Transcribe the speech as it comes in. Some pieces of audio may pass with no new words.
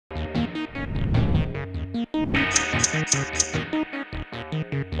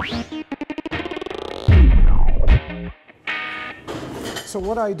So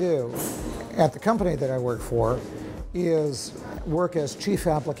what I do at the company that I work for is work as chief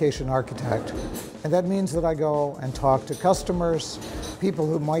application architect. And that means that I go and talk to customers, people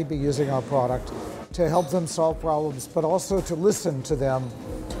who might be using our product, to help them solve problems, but also to listen to them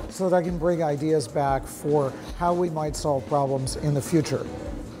so that I can bring ideas back for how we might solve problems in the future.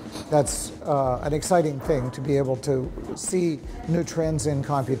 That's an exciting thing, to be able to see new trends in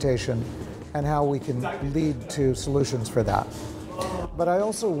computation and how we can lead to solutions for that. But I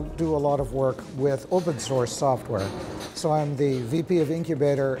also do a lot of work with open source software. So I'm the VP of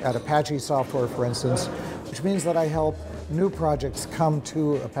Incubator at Apache Software, for instance, which means that I help new projects come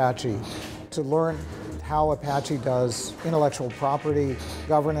to Apache to learn how Apache does intellectual property,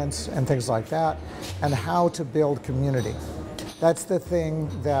 governance, and things like that, and how to build community. That's the thing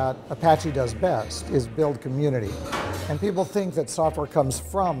that Apache does best, is build community. And people think that software comes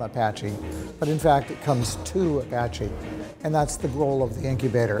from Apache, but in fact it comes to Apache. And that's the goal of the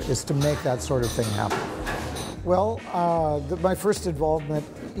incubator, is to make that sort of thing happen. Well, my first involvement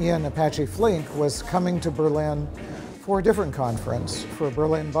in Apache Flink was coming to Berlin for a different conference, for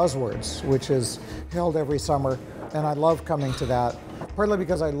Berlin Buzzwords, which is held every summer. And I love coming to that, partly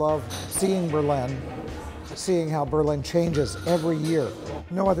because I love seeing Berlin, seeing how Berlin changes every year.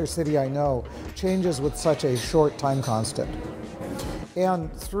 No other city I know changes with such a short time constant.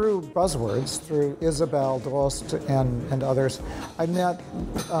 And through Buzzwords, through Isabel Drost and others, I met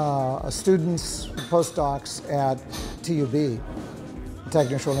students, postdocs at TUB,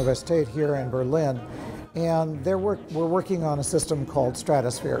 Technische Universität here in Berlin, and we're working on a system called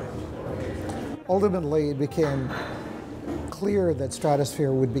Stratosphere. Ultimately, it became clear that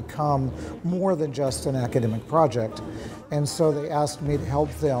Stratosphere would become more than just an academic project, and so they asked me to help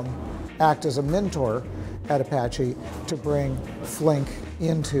them act as a mentor at Apache to bring Flink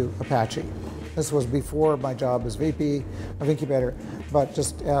into Apache. This was before my job as VP of Incubator, but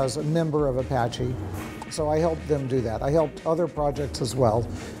just as a member of Apache. So I helped them do that. I helped other projects as well.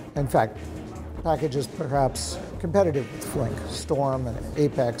 In fact, packages perhaps competitive with Flink, Storm and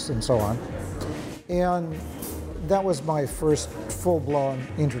Apex and so on. And that was my first full-blown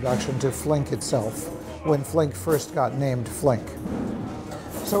introduction to Flink itself, when Flink first got named Flink.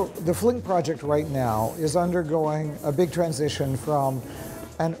 So the Flink project right now is undergoing a big transition from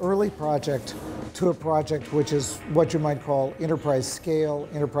an early project to a project which is what you might call enterprise scale,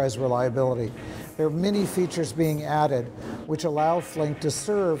 enterprise reliability. There are many features being added which allow Flink to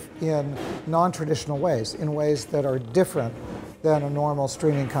serve in non-traditional ways, in ways that are different than a normal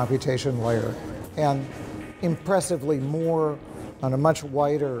streaming computation layer, and impressively more on a much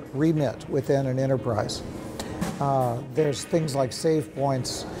wider remit within an enterprise. There's things like save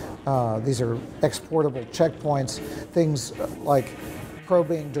points. These are exportable checkpoints, things like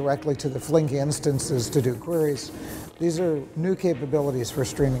probing directly to the Flink instances to do queries. These are new capabilities for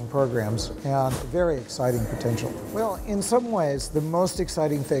streaming programs and very exciting potential. Well, in some ways, the most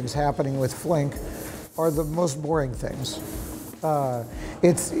exciting things happening with Flink are the most boring things.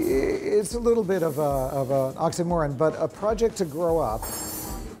 It's a little bit of an oxymoron, but a project to grow up,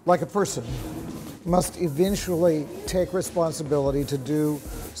 like a person, must eventually take responsibility to do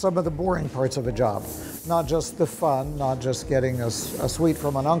some of the boring parts of a job. Not just the fun, not just getting a sweet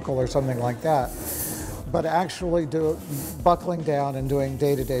from an uncle or something like that, but actually buckling down and doing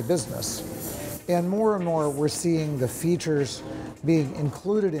day-to-day business. And more we're seeing the features being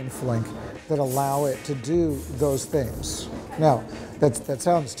included in Flink that allow it to do those things. Now, that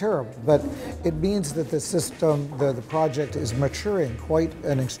sounds terrible, but it means that the system, the project is maturing quite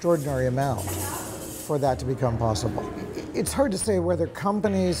an extraordinary amount for that to become possible. It's hard to say whether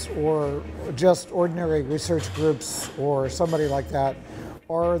companies or just ordinary research groups or somebody like that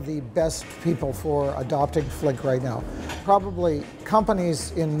are the best people for adopting Flink right now. Probably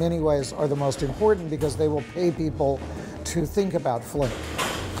companies in many ways are the most important because they will pay people to think about Flink.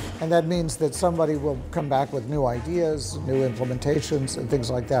 And that means that somebody will come back with new ideas, new implementations, and things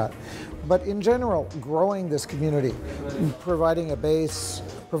like that. But in general, growing this community, providing a base,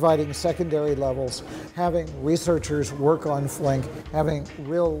 providing secondary levels, having researchers work on Flink, having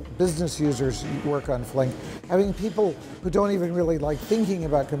real business users work on Flink, having people who don't even really like thinking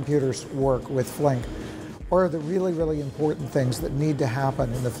about computers work with Flink, are the really, really important things that need to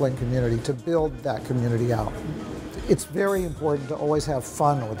happen in the Flink community to build that community out. It's very important to always have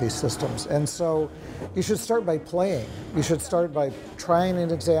fun with these systems, and so you should start by playing. You should start by trying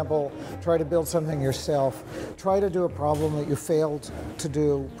an example, try to build something yourself, try to do a problem that you failed to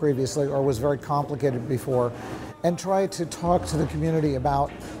do previously or was very complicated before, and try to talk to the community about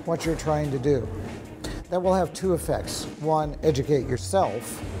what you're trying to do. That will have two effects. One, educate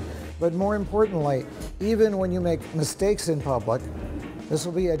yourself, but more importantly, even when you make mistakes in public, This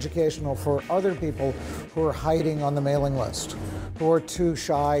will be educational for other people who are hiding on the mailing list, who are too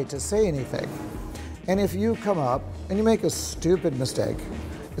shy to say anything. And if you come up and you make a stupid mistake,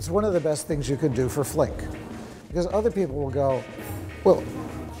 it's one of the best things you can do for Flink. Because other people will go, well,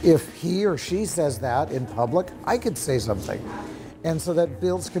 if he or she says that in public, I could say something. And so that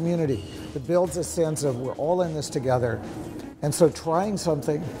builds community. It builds a sense of we're all in this together. And so trying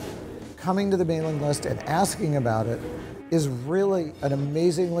something, coming to the mailing list and asking about it is really an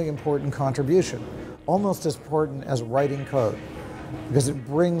amazingly important contribution, almost as important as writing code, because it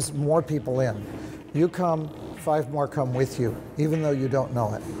brings more people in. You come, 5 more come with you, even though you don't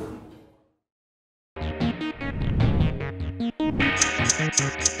know it.